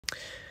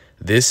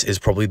This is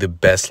probably the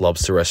best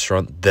lobster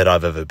restaurant that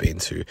I've ever been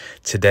to.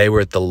 Today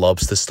we're at the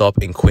Lobster stop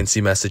in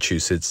Quincy,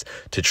 Massachusetts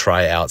to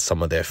try out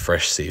some of their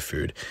fresh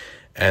seafood.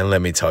 And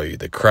let me tell you,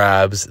 the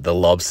crabs, the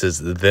lobsters,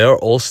 they're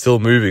all still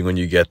moving when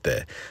you get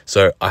there.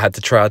 So I had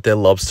to try out their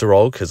lobster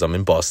roll because I'm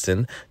in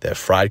Boston, their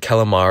fried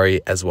calamari,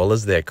 as well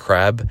as their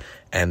crab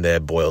and their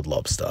boiled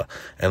lobster.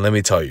 And let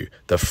me tell you,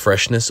 the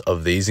freshness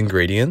of these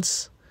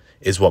ingredients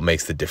is what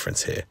makes the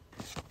difference here.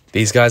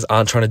 These guys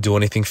aren't trying to do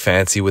anything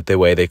fancy with the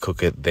way they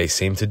cook it. They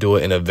seem to do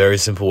it in a very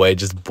simple way,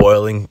 just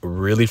boiling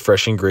really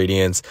fresh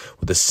ingredients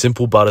with a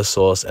simple butter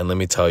sauce. And let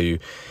me tell you,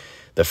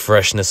 the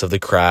freshness of the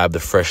crab,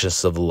 the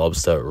freshness of the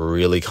lobster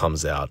really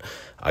comes out.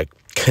 I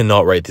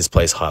cannot rate this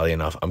place highly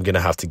enough. I'm going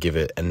to have to give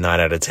it a 9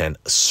 out of 10.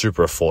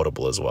 Super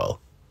affordable as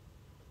well.